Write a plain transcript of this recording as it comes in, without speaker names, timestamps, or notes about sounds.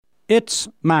It's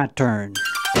my turn.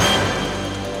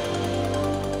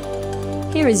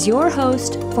 Here is your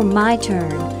host for My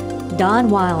Turn, Don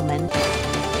Wildman.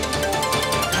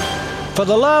 For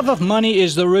the love of money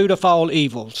is the root of all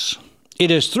evils.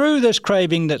 It is through this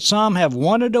craving that some have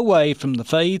wandered away from the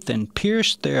faith and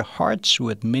pierced their hearts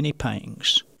with many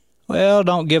pangs. Well,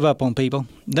 don't give up on people.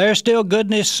 There's still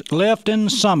goodness left in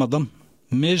some of them.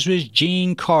 Mrs.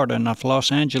 Jean Carden of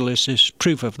Los Angeles is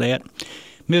proof of that.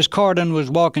 Miss Carden was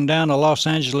walking down a Los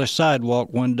Angeles sidewalk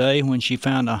one day when she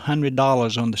found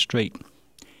 $100 on the street.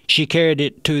 She carried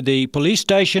it to the police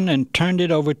station and turned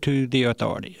it over to the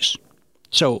authorities.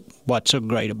 So, what's so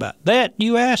great about that,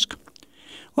 you ask?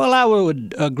 Well, I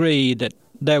would agree that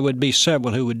there would be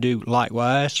several who would do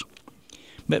likewise.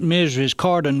 But Mrs.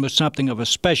 Carden was something of a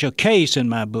special case in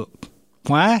my book.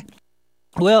 Why?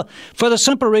 Well, for the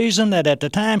simple reason that at the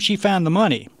time she found the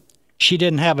money, she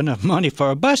didn't have enough money for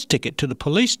a bus ticket to the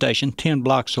police station 10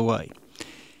 blocks away.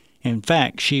 In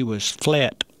fact, she was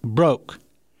flat broke.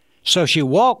 So she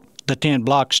walked the 10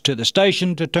 blocks to the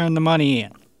station to turn the money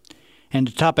in. And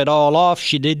to top it all off,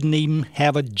 she didn't even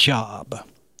have a job.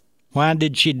 Why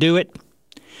did she do it?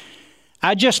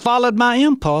 I just followed my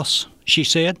impulse, she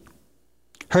said.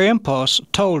 Her impulse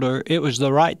told her it was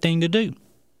the right thing to do.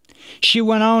 She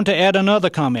went on to add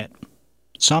another comment.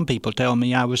 Some people tell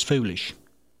me I was foolish.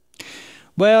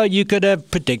 Well, you could have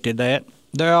predicted that.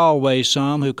 There are always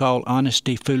some who call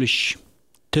honesty foolish.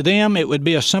 To them, it would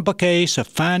be a simple case of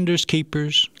finders,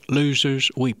 keepers, losers,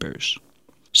 weepers.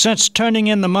 Since turning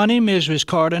in the money, Mrs.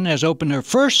 Carden has opened her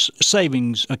first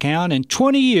savings account in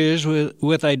 20 years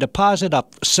with a deposit of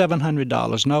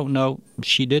 $700. No,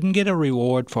 she didn't get a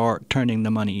reward for turning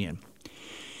the money in.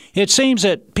 It seems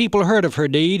that people heard of her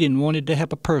deed and wanted to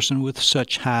help a person with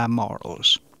such high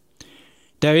morals.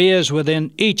 There is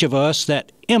within each of us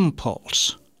that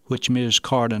impulse, which Ms.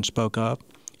 Carden spoke of.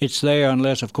 It's there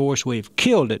unless, of course, we've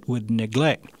killed it with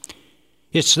neglect.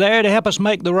 It's there to help us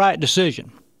make the right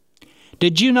decision.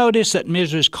 Did you notice that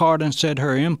Mrs. Carden said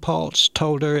her impulse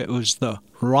told her it was the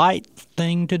right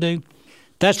thing to do?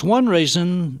 That's one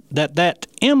reason that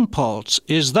impulse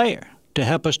is there, to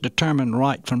help us determine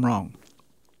right from wrong.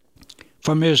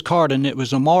 For Ms. Carden, it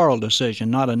was a moral decision,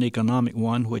 not an economic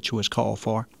one, which was called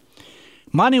for.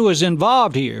 Money was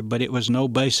involved here, but it was no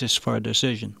basis for a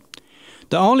decision.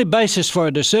 The only basis for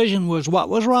a decision was what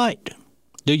was right.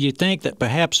 Do you think that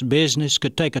perhaps business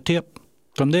could take a tip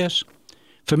from this?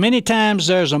 For many times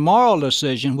there's a moral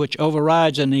decision which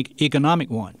overrides an economic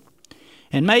one.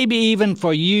 And maybe even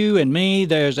for you and me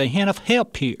there's a hint of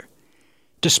help here.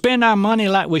 To spend our money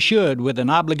like we should with an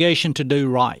obligation to do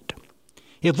right.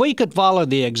 If we could follow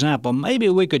the example, maybe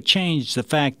we could change the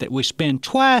fact that we spend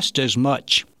twice as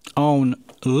much on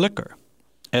liquor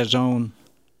as on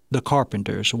the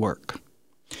carpenter's work.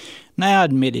 Now,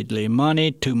 admittedly,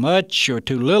 money, too much or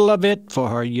too little of it, for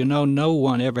her, no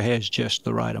one ever has just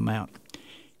the right amount,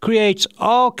 creates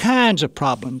all kinds of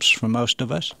problems for most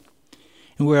of us.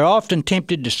 And we're often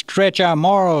tempted to stretch our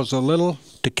morals a little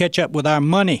to catch up with our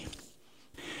money.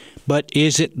 But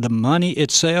is it the money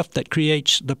itself that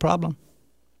creates the problem?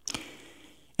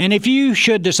 And if you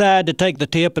should decide to take the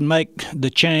tip and make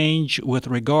the change with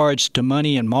regards to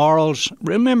money and morals,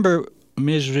 remember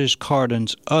Mrs.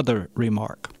 Carden's other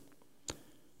remark.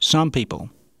 Some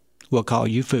people will call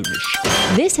you foolish.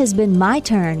 This has been My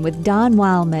Turn with Don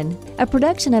Wildman, a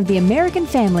production of the American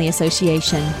Family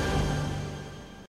Association.